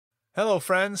Hello,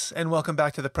 friends, and welcome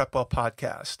back to the Prep Well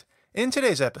podcast. In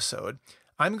today's episode,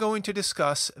 I'm going to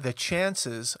discuss the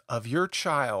chances of your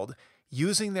child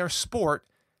using their sport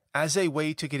as a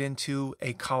way to get into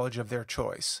a college of their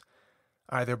choice,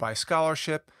 either by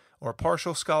scholarship or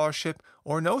partial scholarship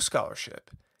or no scholarship,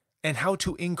 and how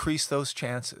to increase those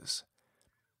chances.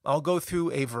 I'll go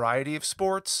through a variety of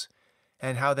sports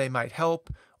and how they might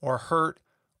help or hurt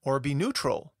or be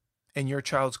neutral in your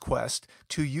child's quest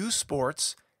to use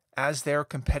sports as their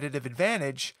competitive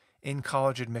advantage in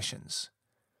college admissions.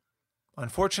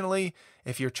 Unfortunately,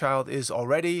 if your child is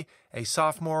already a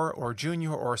sophomore or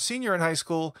junior or senior in high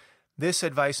school, this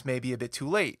advice may be a bit too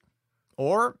late.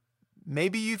 Or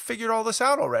maybe you've figured all this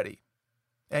out already,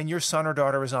 and your son or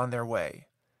daughter is on their way.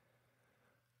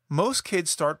 Most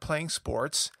kids start playing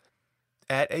sports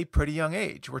at a pretty young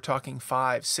age. We're talking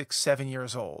 5, 6, 7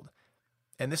 years old.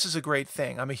 And this is a great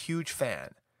thing. I'm a huge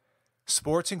fan.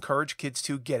 Sports encourage kids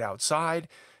to get outside,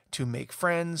 to make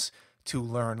friends, to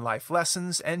learn life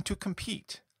lessons, and to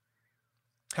compete.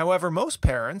 However, most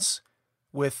parents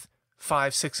with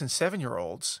 5, 6, and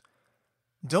 7-year-olds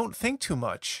don't think too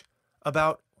much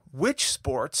about which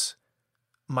sports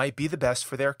might be the best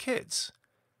for their kids.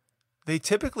 They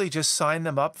typically just sign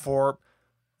them up for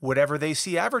whatever they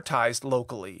see advertised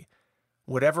locally,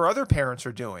 whatever other parents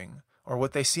are doing, or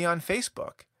what they see on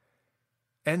Facebook.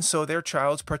 And so their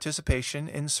child's participation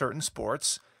in certain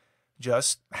sports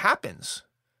just happens.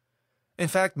 In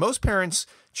fact, most parents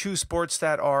choose sports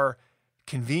that are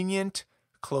convenient,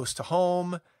 close to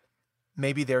home.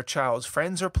 Maybe their child's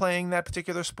friends are playing that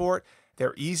particular sport.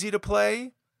 They're easy to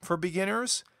play for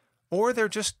beginners, or they're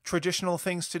just traditional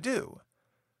things to do.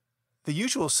 The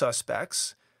usual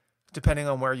suspects, depending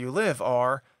on where you live,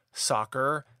 are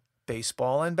soccer,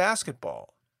 baseball, and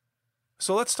basketball.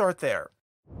 So let's start there.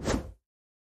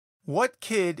 What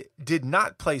kid did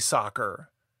not play soccer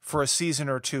for a season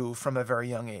or two from a very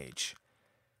young age?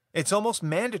 It's almost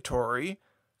mandatory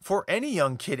for any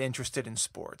young kid interested in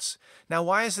sports. Now,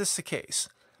 why is this the case?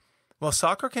 Well,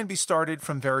 soccer can be started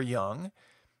from very young.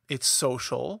 It's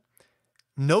social.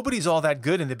 Nobody's all that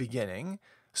good in the beginning,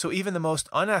 so even the most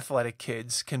unathletic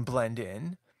kids can blend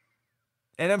in.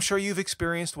 And I'm sure you've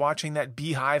experienced watching that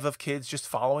beehive of kids just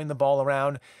following the ball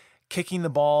around, kicking the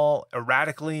ball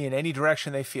erratically in any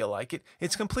direction they feel like it.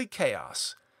 It's complete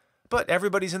chaos. But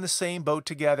everybody's in the same boat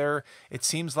together. It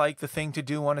seems like the thing to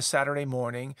do on a Saturday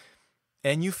morning,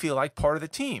 and you feel like part of the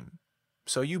team.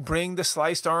 So you bring the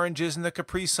sliced oranges and the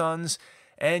Capri Suns,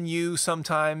 and you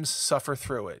sometimes suffer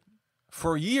through it.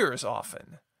 For years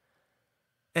often.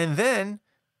 And then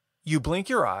you blink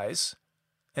your eyes,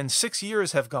 and 6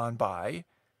 years have gone by.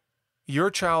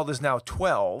 Your child is now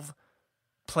 12,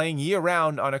 playing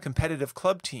year-round on a competitive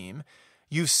club team.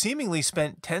 You've seemingly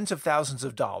spent tens of thousands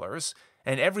of dollars,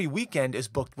 and every weekend is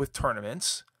booked with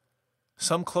tournaments,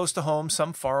 some close to home,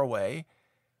 some far away,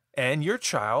 and your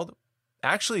child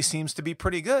actually seems to be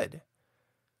pretty good.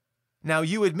 Now,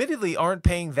 you admittedly aren't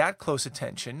paying that close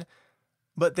attention,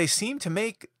 but they seem to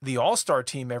make the all-star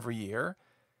team every year,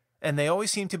 and they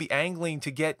always seem to be angling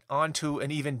to get onto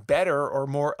an even better or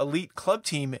more elite club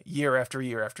team year after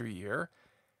year after year.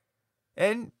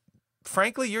 And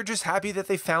frankly, you're just happy that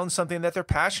they found something that they're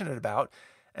passionate about,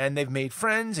 and they've made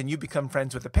friends, and you become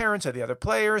friends with the parents of the other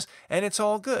players, and it's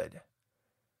all good.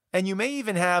 And you may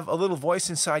even have a little voice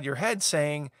inside your head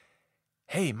saying,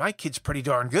 hey, my kid's pretty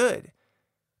darn good.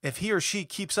 If he or she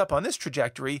keeps up on this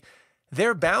trajectory,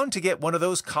 they're bound to get one of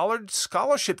those college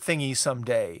scholarship thingies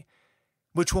someday,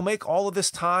 which will make all of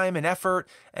this time and effort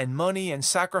and money and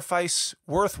sacrifice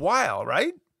worthwhile,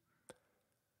 right?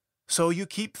 So you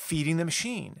keep feeding the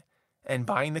machine and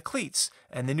buying the cleats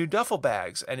and the new duffel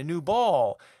bags and a new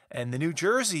ball and the new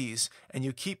jerseys, and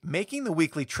you keep making the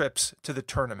weekly trips to the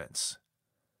tournaments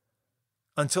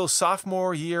until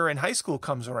sophomore year in high school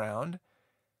comes around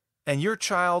and your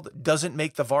child doesn't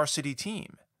make the varsity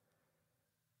team.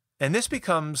 And this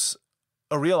becomes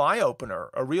a real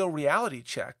eye-opener, a real reality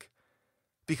check,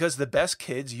 because the best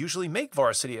kids usually make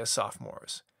varsity as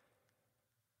sophomores.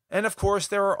 And of course,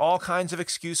 there are all kinds of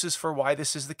excuses for why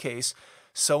this is the case.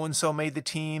 So-and-so made the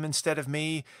team instead of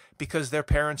me because their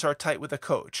parents are tight with a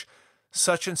coach.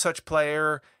 Such and such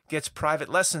player gets private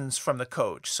lessons from the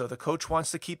coach, so the coach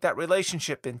wants to keep that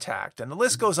relationship intact. And the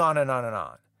list goes on and on and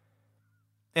on.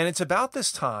 And it's about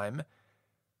this time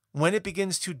when it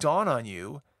begins to dawn on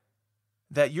you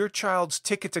that your child's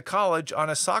ticket to college on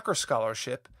a soccer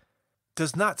scholarship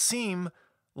does not seem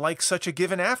like such a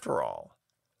given after all.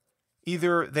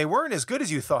 Either they weren't as good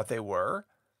as you thought they were,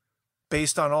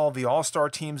 based on all the all-star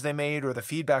teams they made or the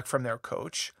feedback from their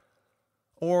coach,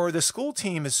 or the school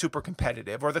team is super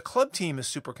competitive, or the club team is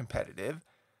super competitive,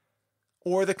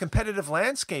 or the competitive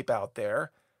landscape out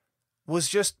there was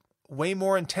just way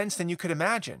more intense than you could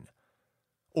imagine.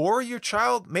 Or your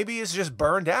child maybe is just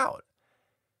burned out.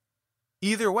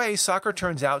 Either way, soccer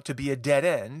turns out to be a dead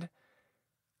end,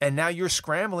 and now you're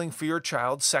scrambling for your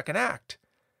child's second act.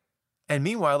 And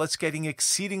meanwhile, it's getting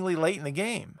exceedingly late in the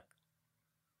game.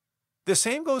 The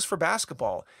same goes for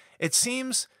basketball. It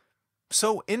seems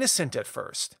so innocent at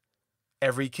first.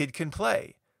 Every kid can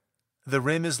play. The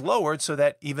rim is lowered so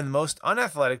that even the most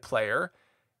unathletic player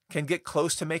can get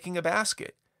close to making a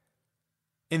basket.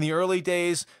 In the early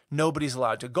days, nobody's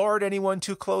allowed to guard anyone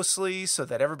too closely so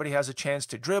that everybody has a chance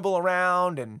to dribble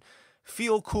around and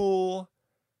feel cool.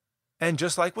 And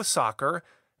just like with soccer,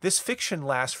 this fiction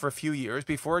lasts for a few years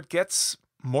before it gets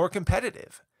more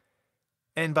competitive.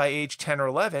 And by age 10 or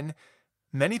 11,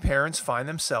 many parents find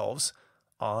themselves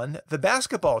on the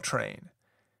basketball train.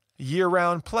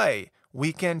 Year-round play,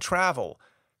 weekend travel,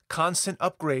 constant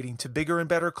upgrading to bigger and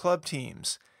better club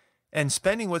teams, and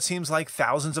spending what seems like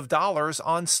thousands of dollars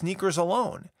on sneakers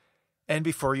alone. And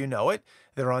before you know it,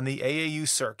 they're on the AAU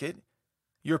circuit.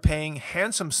 You're paying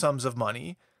handsome sums of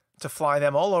money to fly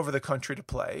them all over the country to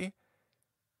play.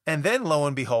 And then, lo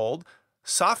and behold,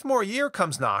 sophomore year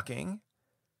comes knocking.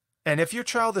 And if your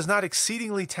child is not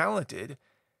exceedingly talented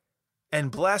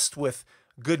and blessed with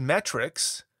good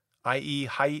metrics, i.e.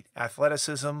 height,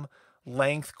 athleticism,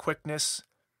 length, quickness,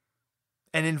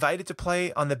 and invited to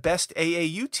play on the best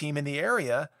AAU team in the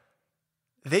area,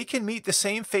 they can meet the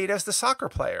same fate as the soccer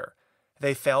player.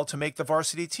 They fail to make the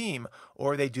varsity team,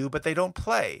 or they do but they don't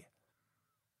play.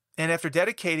 And after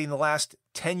dedicating the last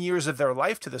 10 years of their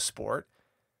life to the sport,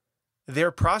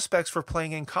 their prospects for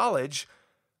playing in college,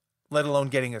 let alone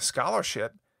getting a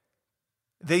scholarship,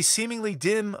 they seemingly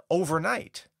dim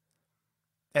overnight.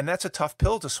 And that's a tough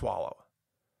pill to swallow.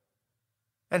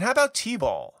 And how about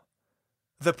t-ball?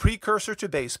 The precursor to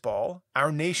baseball,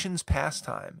 our nation's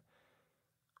pastime.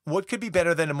 What could be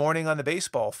better than a morning on the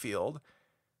baseball field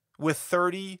with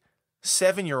 30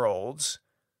 7-year-olds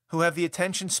who have the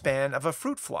attention span of a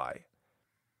fruit fly?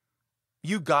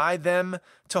 You guide them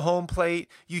to home plate,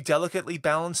 you delicately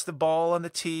balance the ball on the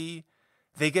tee,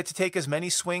 they get to take as many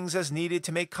swings as needed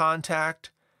to make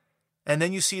contact, and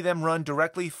then you see them run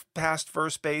directly past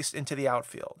first base into the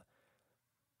outfield.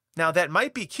 Now that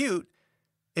might be cute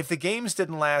if the games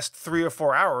didn't last 3 or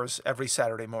 4 hours every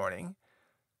Saturday morning.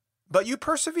 But you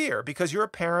persevere because you're a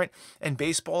parent and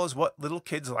baseball is what little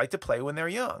kids like to play when they're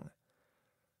young.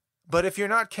 But if you're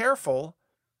not careful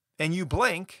and you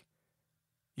blink,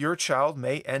 your child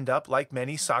may end up like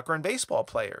many soccer and baseball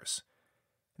players.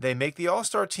 They make the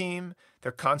all-star team,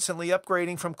 they're constantly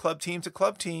upgrading from club team to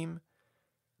club team.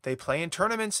 They play in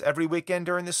tournaments every weekend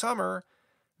during the summer.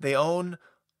 They own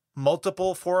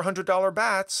multiple $400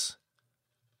 bats,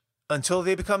 until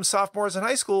they become sophomores in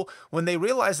high school when they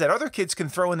realize that other kids can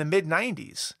throw in the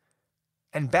mid-90s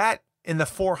and bat in the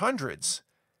 400s.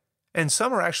 And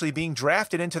some are actually being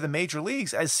drafted into the major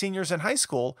leagues as seniors in high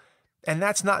school, and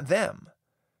that's not them.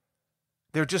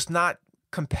 They're just not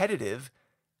competitive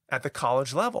at the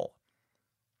college level.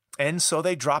 And so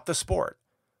they drop the sport,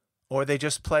 or they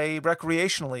just play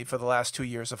recreationally for the last 2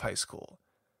 years of high school.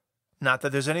 Not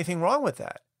that there's anything wrong with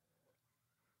that.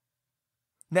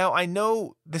 Now, I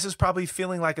know this is probably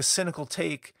feeling like a cynical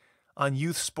take on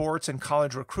youth sports and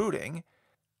college recruiting,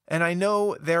 and I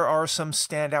know there are some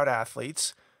standout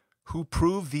athletes who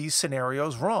prove these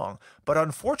scenarios wrong, but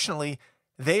unfortunately,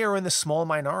 they are in the small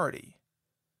minority.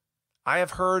 I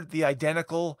have heard the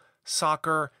identical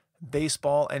soccer,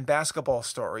 baseball, and basketball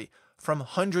story from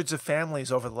hundreds of families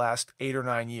over the last 8 or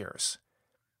 9 years.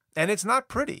 And it's not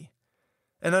pretty.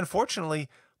 And unfortunately,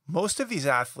 most of these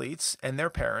athletes and their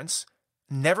parents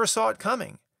never saw it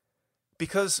coming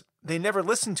because they never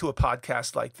listened to a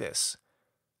podcast like this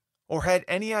or had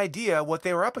any idea what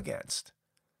they were up against.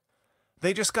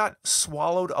 They just got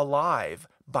swallowed alive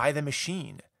by the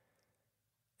machine,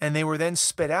 and they were then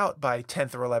spit out by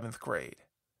 10th or 11th grade.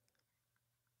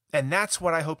 And that's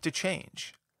what I hope to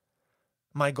change.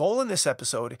 My goal in this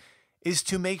episode is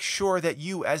to make sure that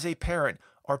you as a parent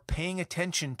are paying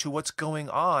attention to what's going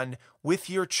on with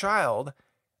your child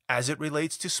as it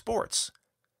relates to sports,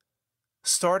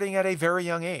 starting at a very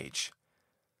young age.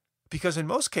 Because in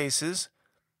most cases,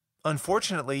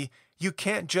 unfortunately, you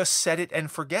can't just set it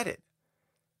and forget it.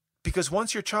 Because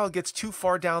once your child gets too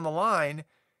far down the line,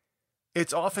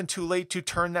 it's often too late to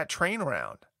turn that train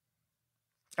around.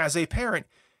 As a parent,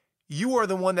 you are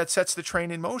the one that sets the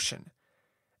train in motion.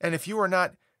 And if you are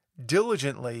not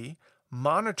diligently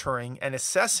monitoring and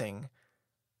assessing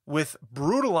with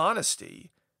brutal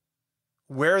honesty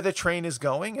where the train is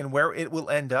going and where it will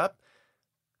end up,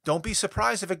 don't be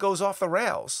surprised if it goes off the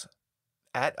rails.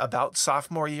 at about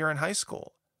sophomore year in high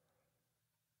school.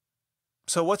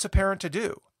 So what's a parent to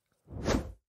do?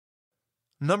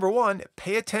 Number one,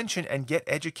 pay attention and get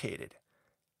educated.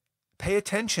 Pay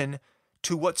attention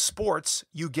to what sports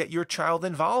you get your child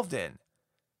involved in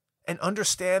and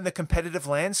understand the competitive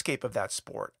landscape of that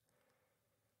sport.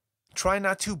 Try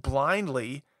not to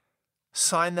blindly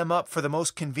sign them up for the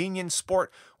most convenient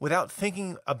sport without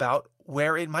thinking about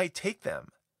where it might take them.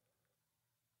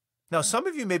 Now, some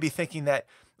of you may be thinking that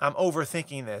I'm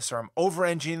overthinking this or I'm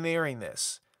over-engineering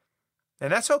this,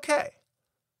 and that's okay.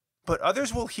 But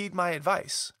others will heed my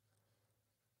advice.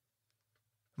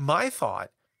 My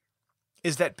thought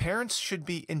is that parents should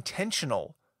be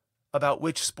intentional about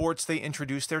which sports they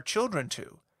introduce their children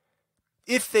to,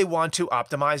 if they want to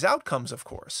optimize outcomes, of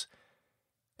course.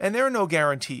 And there are no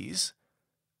guarantees,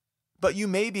 but you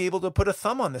may be able to put a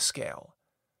thumb on the scale.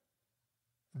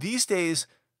 These days,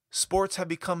 sports have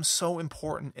become so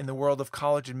important in the world of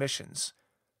college admissions,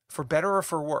 for better or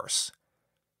for worse,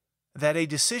 that a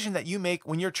decision that you make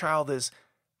when your child is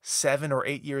 7 or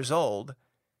 8 years old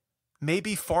may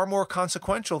be far more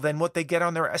consequential than what they get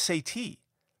on their SAT.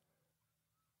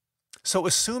 So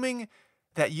assuming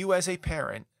that you as a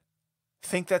parent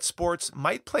think that sports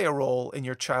might play a role in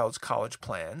your child's college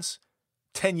plans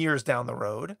 10 years down the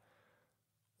road,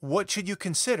 what should you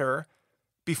consider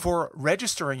before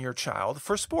registering your child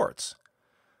for sports?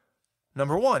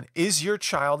 Number one, is your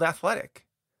child athletic?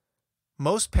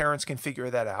 Most parents can figure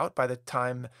that out by the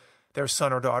time their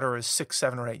son or daughter is 6,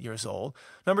 7, or 8 years old.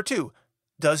 Number two,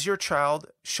 does your child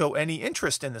show any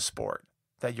interest in the sport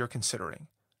that you're considering?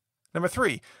 Number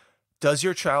three, does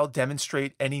your child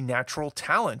demonstrate any natural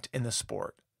talent in the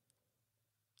sport?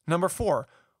 Number four,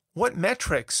 what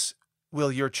metrics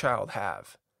will your child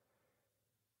have?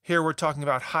 Here we're talking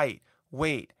about height,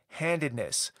 weight,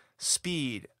 handedness,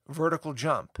 speed, vertical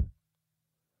jump.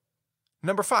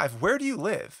 Number five, where do you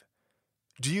live?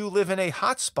 Do you live in a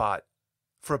hot spot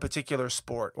for a particular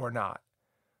sport or not?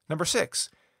 Number six,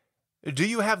 do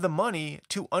you have the money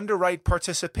to underwrite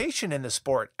participation in the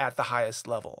sport at the highest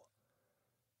level?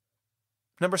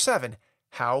 Number seven,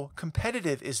 how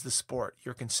competitive is the sport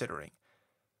you're considering?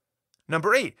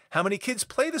 Number eight, how many kids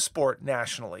play the sport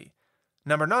nationally?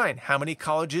 Number nine, how many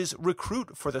colleges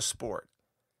recruit for the sport?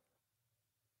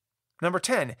 Number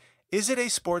 10, is it a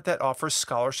sport that offers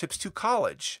scholarships to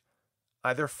college,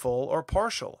 either full or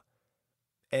partial?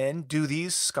 And do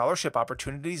these scholarship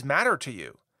opportunities matter to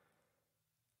you?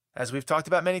 As we've talked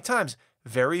about many times,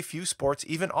 very few sports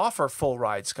even offer full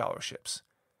ride scholarships.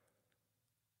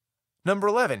 Number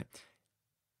 11,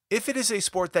 if it is a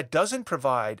sport that doesn't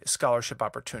provide scholarship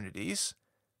opportunities,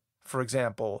 for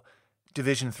example,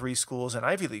 Division III schools and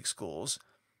Ivy League schools,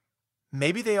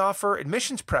 maybe they offer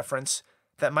admissions preference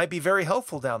that might be very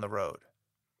helpful down the road.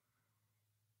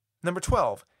 Number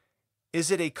 12, is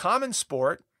it a common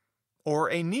sport or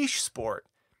a niche sport?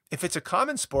 If it's a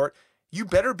common sport, you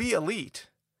better be elite.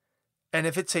 And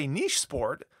if it's a niche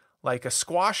sport, like a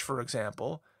squash, for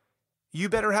example, you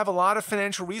better have a lot of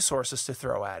financial resources to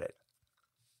throw at it.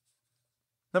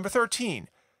 Number 13,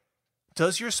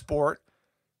 does your sport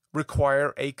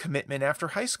require a commitment after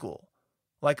high school?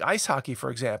 Like ice hockey, for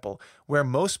example, where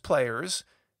most players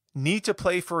need to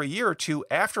play for a year or two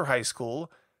after high school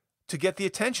to get the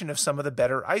attention of some of the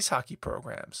better ice hockey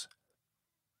programs.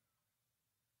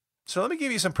 So let me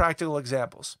give you some practical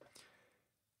examples.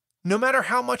 No matter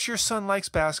how much your son likes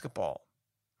basketball,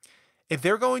 if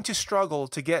they're going to struggle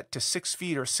to get to 6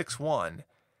 feet or 6'1",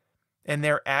 and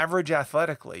they're average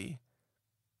athletically,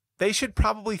 they should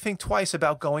probably think twice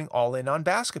about going all in on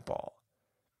basketball.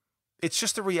 It's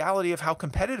just the reality of how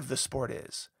competitive the sport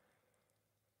is.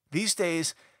 These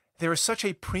days, there is such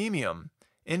a premium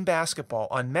in basketball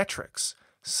on metrics,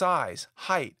 size,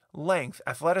 height, length,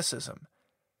 athleticism,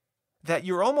 that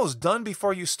you're almost done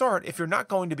before you start if you're not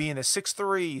going to be in the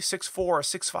 6'3", 6'4",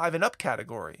 6'5", and up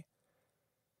category.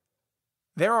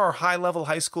 There are high-level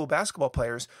high school basketball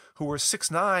players who are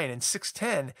 6'9" and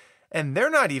 6'10", and they're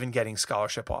not even getting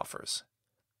scholarship offers.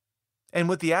 And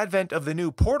with the advent of the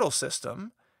new portal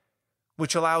system,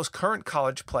 which allows current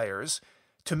college players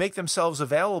to make themselves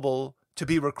available to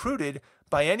be recruited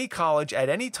by any college at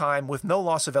any time with no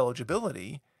loss of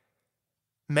eligibility,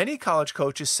 many college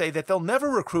coaches say that they'll never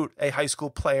recruit a high school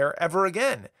player ever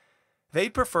again.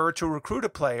 They'd prefer to recruit a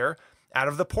player out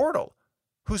of the portal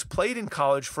who's played in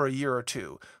college for a year or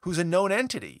two, who's a known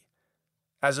entity,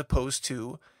 as opposed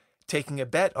to taking a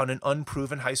bet on an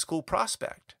unproven high school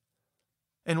prospect.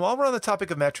 And while we're on the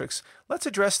topic of metrics, let's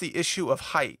address the issue of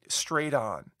height straight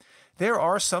on. There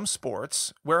are some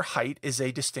sports where height is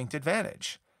a distinct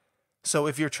advantage. So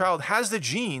if your child has the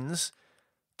genes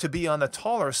to be on the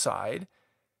taller side,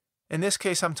 In this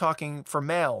case, I'm talking for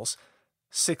males,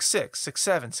 6'6",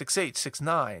 6'7", 6'8",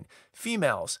 6'9",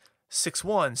 females,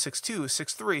 6'1", 6'2",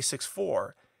 6'3",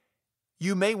 6'4".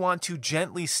 You may want to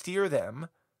gently steer them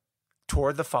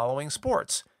toward the following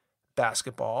sports: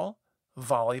 basketball,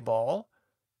 volleyball,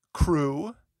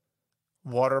 crew,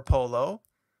 water polo,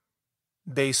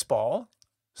 baseball,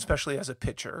 especially as a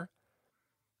pitcher.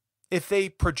 If they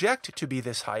project to be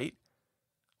this height,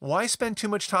 why spend too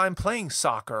much time playing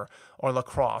soccer or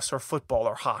lacrosse or football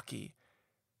or hockey,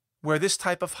 where this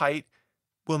type of height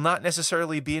will not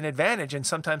necessarily be an advantage and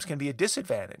sometimes can be a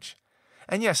disadvantage?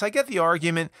 And yes, I get the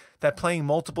argument that playing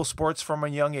multiple sports from a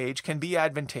young age can be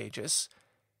advantageous,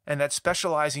 and that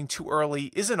specializing too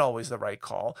early isn't always the right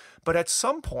call, but at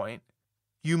some point,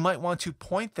 you might want to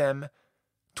point them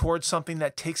towards something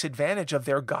that takes advantage of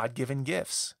their God-given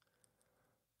gifts.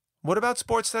 What about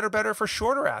sports that are better for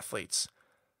shorter athletes?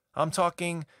 I'm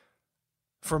talking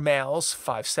for males,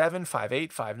 5'7",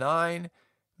 5'8", 5'9",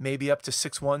 maybe up to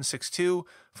 6'1", 6'2".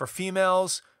 For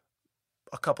females,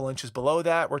 a couple inches below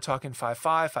that, we're talking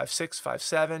 5'5", 5'6",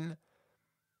 5'7".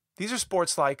 These are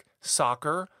sports like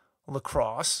soccer,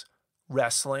 lacrosse,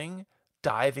 wrestling,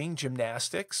 diving,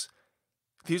 gymnastics.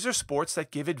 These are sports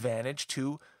that give advantage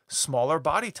to smaller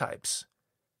body types,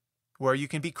 where you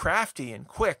can be crafty and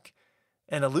quick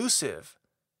and elusive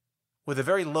with a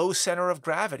very low center of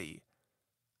gravity.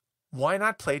 Why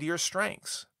not play to your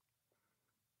strengths?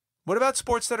 What about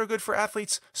sports that are good for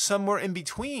athletes somewhere in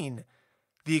between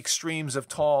the extremes of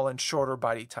tall and shorter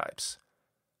body types?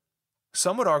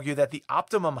 Some would argue that the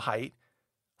optimum height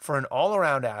for an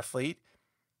all-around athlete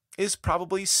is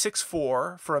probably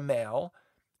 6'4" for a male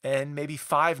and maybe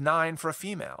 5'9" for a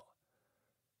female.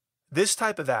 This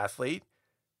type of athlete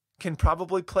can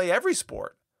probably play every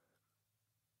sport.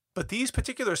 But these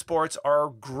particular sports are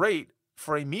great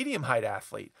for a medium-height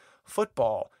athlete: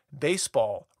 football,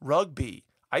 baseball, rugby,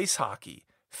 ice hockey,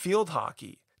 field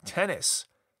hockey, tennis,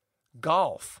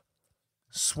 golf,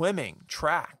 swimming,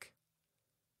 track.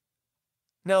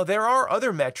 Now, there are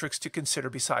other metrics to consider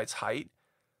besides height,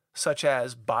 such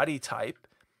as body type.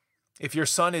 If your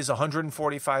son is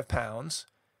 145 pounds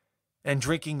and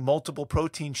drinking multiple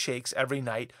protein shakes every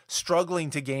night, struggling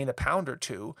to gain a pound or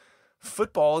two,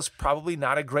 football is probably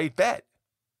not a great bet.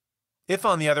 If,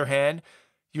 on the other hand,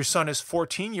 your son is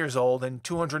 14 years old and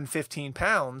 215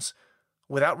 pounds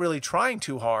without really trying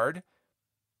too hard,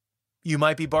 you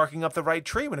might be barking up the right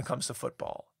tree when it comes to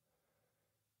football.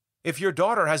 If your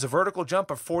daughter has a vertical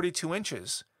jump of 42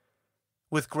 inches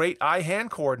with great eye-hand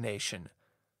coordination,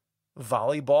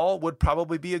 volleyball would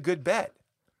probably be a good bet.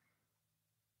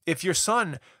 If your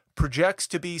son projects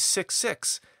to be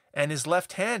 6'6" and is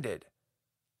left-handed,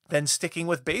 then sticking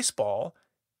with baseball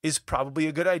is probably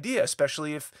a good idea,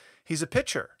 especially if he's a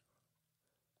pitcher.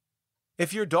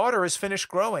 If your daughter is finished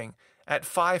growing at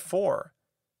 5'4"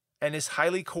 and is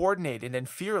highly coordinated and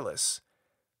fearless,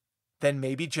 then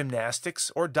maybe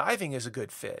gymnastics or diving is a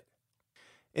good fit.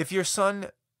 If your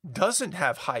son doesn't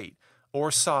have height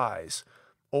or size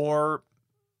or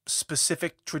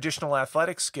specific traditional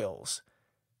athletic skills,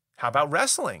 how about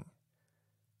wrestling?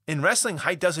 In wrestling,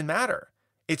 height doesn't matter.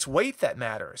 It's weight that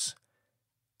matters,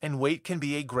 and weight can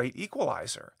be a great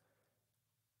equalizer.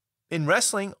 In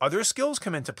wrestling, other skills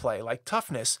come into play, like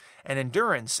toughness and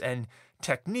endurance and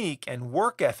technique and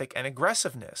work ethic and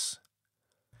aggressiveness.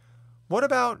 What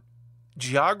about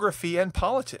geography and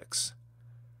politics?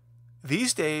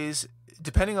 These days,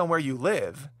 depending on where you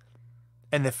live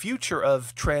and the future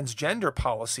of transgender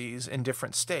policies in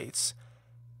different states,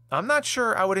 I'm not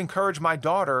sure I would encourage my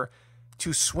daughter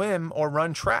to swim or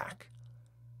run track.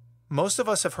 Most of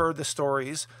us have heard the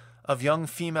stories of young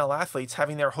female athletes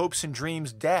having their hopes and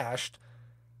dreams dashed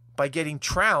by getting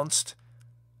trounced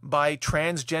by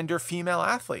transgender female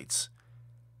athletes.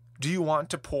 Do you want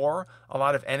to pour a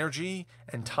lot of energy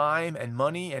and time and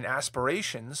money and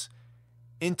aspirations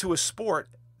into a sport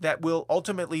that will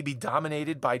ultimately be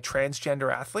dominated by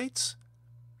transgender athletes?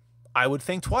 I would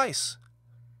think twice.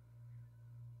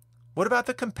 What about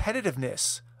the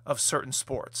competitiveness of certain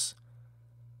sports?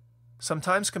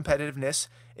 Sometimes competitiveness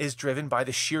is driven by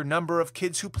the sheer number of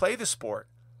kids who play the sport,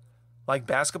 like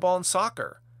basketball and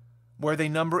soccer, where they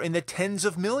number in the tens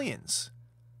of millions,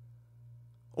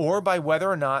 or by whether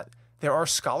or not there are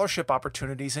scholarship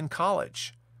opportunities in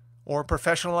college or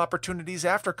professional opportunities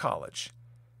after college.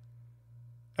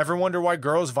 Ever wonder why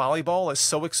girls' volleyball is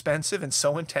so expensive and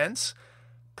so intense?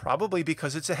 Probably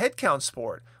because it's a headcount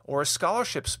sport or a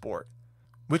scholarship sport,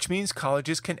 which means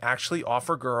colleges can actually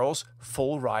offer girls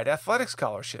full-ride athletic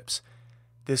scholarships.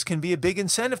 This can be a big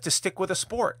incentive to stick with a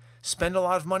sport, spend a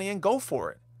lot of money, and go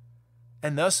for it.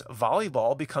 And thus,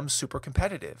 volleyball becomes super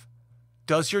competitive.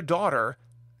 Does your daughter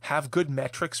have good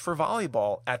metrics for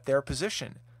volleyball at their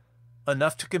position?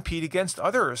 Enough to compete against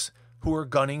others who are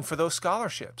gunning for those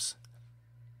scholarships?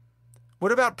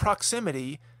 What about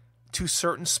proximity to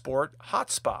certain sport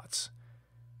hotspots?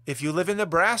 If you live in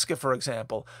Nebraska, for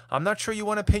example, I'm not sure you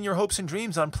want to pin your hopes and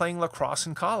dreams on playing lacrosse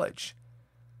in college.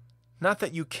 Not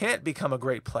that you can't become a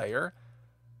great player,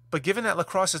 but given that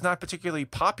lacrosse is not particularly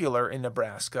popular in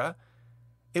Nebraska,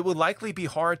 it would likely be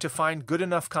hard to find good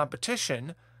enough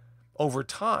competition over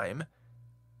time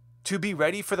to be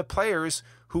ready for the players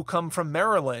who come from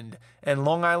Maryland and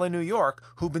Long Island, New York,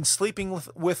 who've been sleeping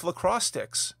with lacrosse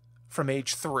sticks from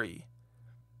age 3.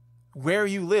 Where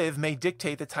you live may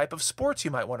dictate the type of sports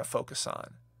you might want to focus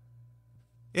on.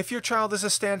 If your child is a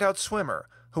standout swimmer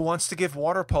who wants to give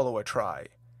water polo a try,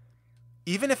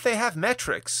 even if they have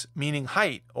metrics, meaning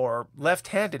height or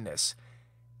left-handedness,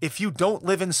 if you don't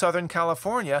live in Southern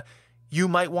California, you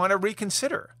might want to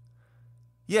reconsider.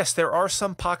 Yes, there are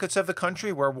some pockets of the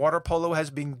country where water polo has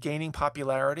been gaining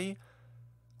popularity,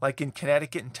 like in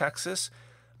Connecticut and Texas,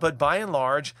 but by and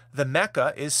large, the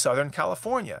Mecca is Southern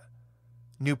California.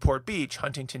 Newport Beach,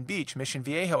 Huntington Beach, Mission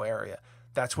Viejo area.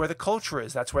 That's where the culture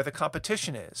is. That's where the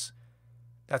competition is.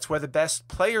 That's where the best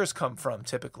players come from,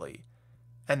 typically.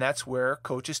 And that's where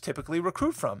coaches typically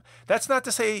recruit from. That's not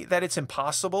to say that it's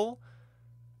impossible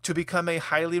to become a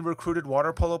highly recruited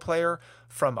water polo player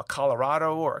from a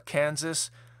Colorado or a Kansas.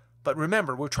 But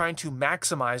remember, we're trying to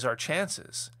maximize our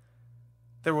chances.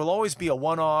 There will always be a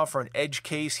one-off or an edge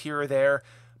case here or there,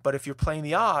 but if you're playing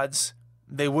the odds,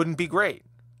 they wouldn't be great.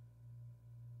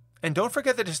 And don't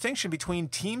forget the distinction between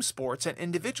team sports and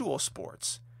individual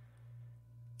sports.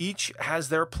 Each has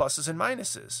their pluses and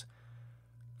minuses.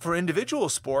 For individual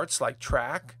sports like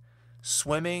track,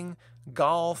 swimming,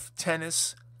 golf,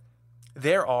 tennis,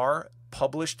 there are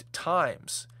published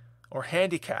times or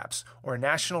handicaps or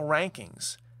national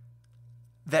rankings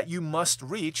that you must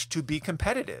reach to be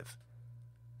competitive.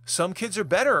 Some kids are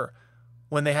better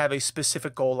when they have a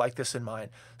specific goal like this in mind.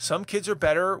 Some kids are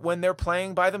better when they're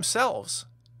playing by themselves.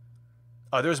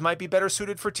 Others might be better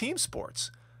suited for team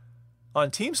sports. On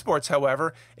team sports,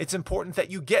 however, it's important that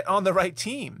you get on the right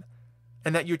team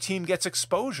and that your team gets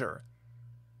exposure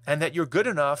and that you're good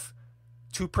enough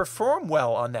to perform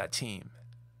well on that team.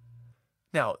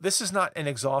 Now, this is not an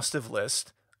exhaustive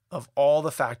list of all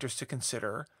the factors to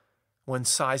consider when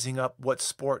sizing up what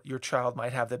sport your child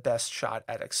might have the best shot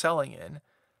at excelling in.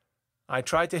 I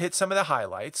tried to hit some of the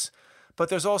highlights, but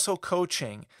there's also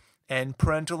coaching and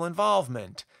parental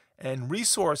involvement and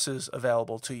resources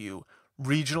available to you,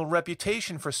 regional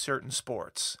reputation for certain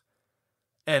sports,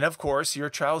 and of course, your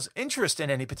child's interest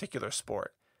in any particular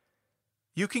sport.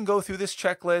 You can go through this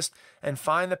checklist and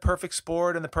find the perfect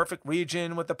sport in the perfect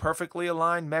region with the perfectly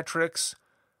aligned metrics,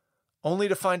 only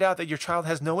to find out that your child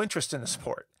has no interest in the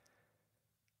sport.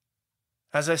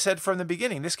 As I said from the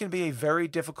beginning, this can be a very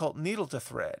difficult needle to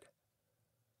thread.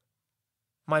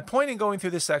 My point in going through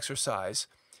this exercise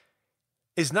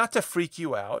is not to freak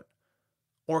you out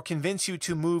or convince you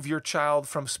to move your child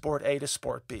from sport A to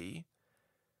sport B.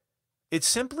 It's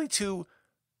simply to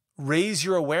raise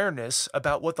your awareness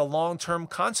about what the long-term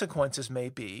consequences may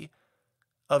be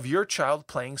of your child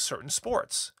playing certain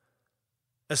sports,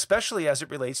 especially as it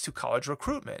relates to college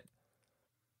recruitment.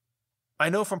 I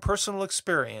know from personal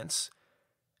experience,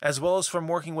 as well as from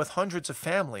working with hundreds of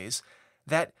families,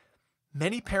 that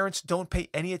many parents don't pay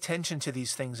any attention to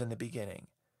these things in the beginning.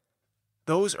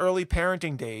 Those early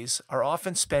parenting days are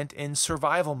often spent in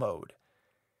survival mode.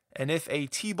 And if a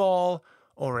T-ball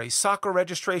or a soccer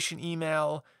registration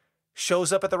email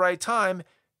shows up at the right time,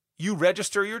 you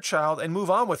register your child and move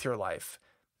on with your life.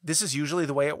 This is usually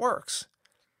the way it works.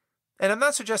 And I'm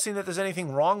not suggesting that there's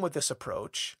anything wrong with this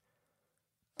approach,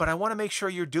 but I want to make sure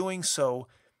you're doing so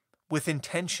with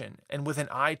intention and with an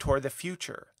eye toward the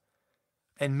future.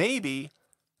 And maybe,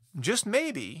 just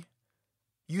maybe,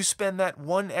 you spend that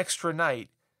one extra night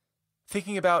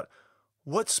thinking about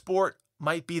what sport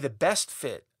might be the best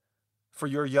fit for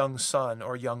your young son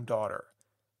or young daughter,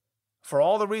 for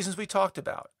all the reasons we talked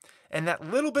about. And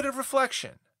that little bit of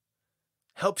reflection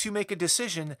helps you make a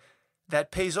decision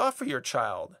that pays off for your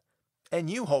child and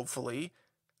you, hopefully,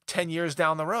 10 years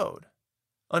down the road.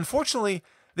 Unfortunately,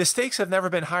 the stakes have never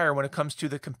been higher when it comes to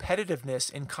the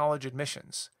competitiveness in college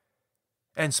admissions.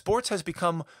 And sports has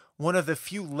become one of the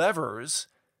few levers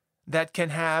that can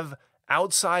have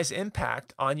outsized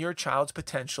impact on your child's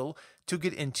potential to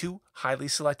get into highly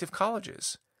selective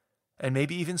colleges and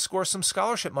maybe even score some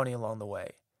scholarship money along the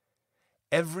way.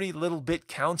 Every little bit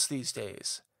counts these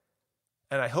days.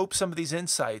 And I hope some of these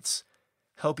insights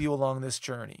help you along this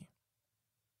journey.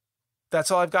 That's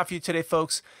all I've got for you today,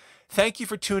 folks. Thank you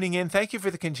for tuning in. Thank you for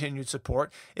the continued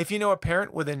support. If you know a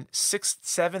parent with a 6th,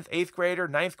 7th, 8th grader,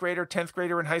 9th grader, 10th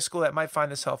grader in high school that might find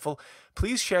this helpful,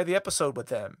 please share the episode with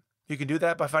them. You can do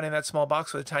that by finding that small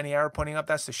box with a tiny arrow pointing up.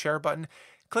 That's the share button.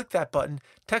 Click that button.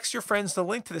 Text your friends the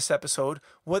link to this episode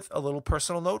with a little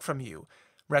personal note from you,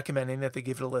 recommending that they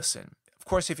give it a listen. Of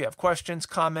course, if you have questions,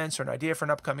 comments, or an idea for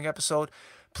an upcoming episode,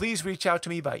 please reach out to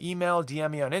me by email,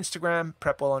 DM me on Instagram,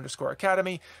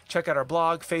 prepwell_academy. Check out our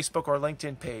blog, Facebook, or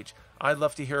LinkedIn page. I'd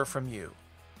love to hear from you.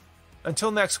 Until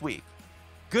next week,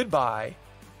 goodbye,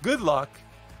 good luck,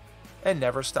 and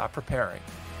never stop preparing.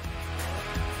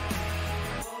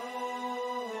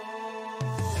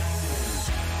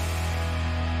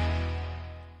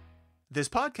 This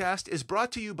podcast is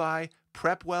brought to you by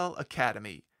Prepwell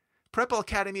Academy. Prepwell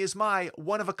Academy is my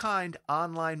one-of-a-kind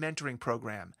online mentoring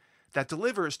program that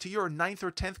delivers to your 9th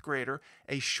or 10th grader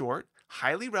a short,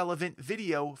 highly relevant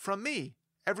video from me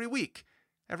every week,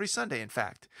 every Sunday in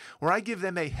fact, where I give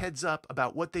them a heads up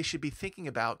about what they should be thinking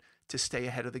about to stay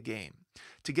ahead of the game.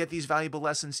 To get these valuable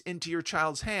lessons into your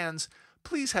child's hands,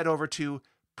 please head over to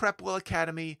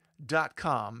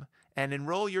prepwellacademy.com and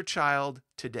enroll your child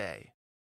today.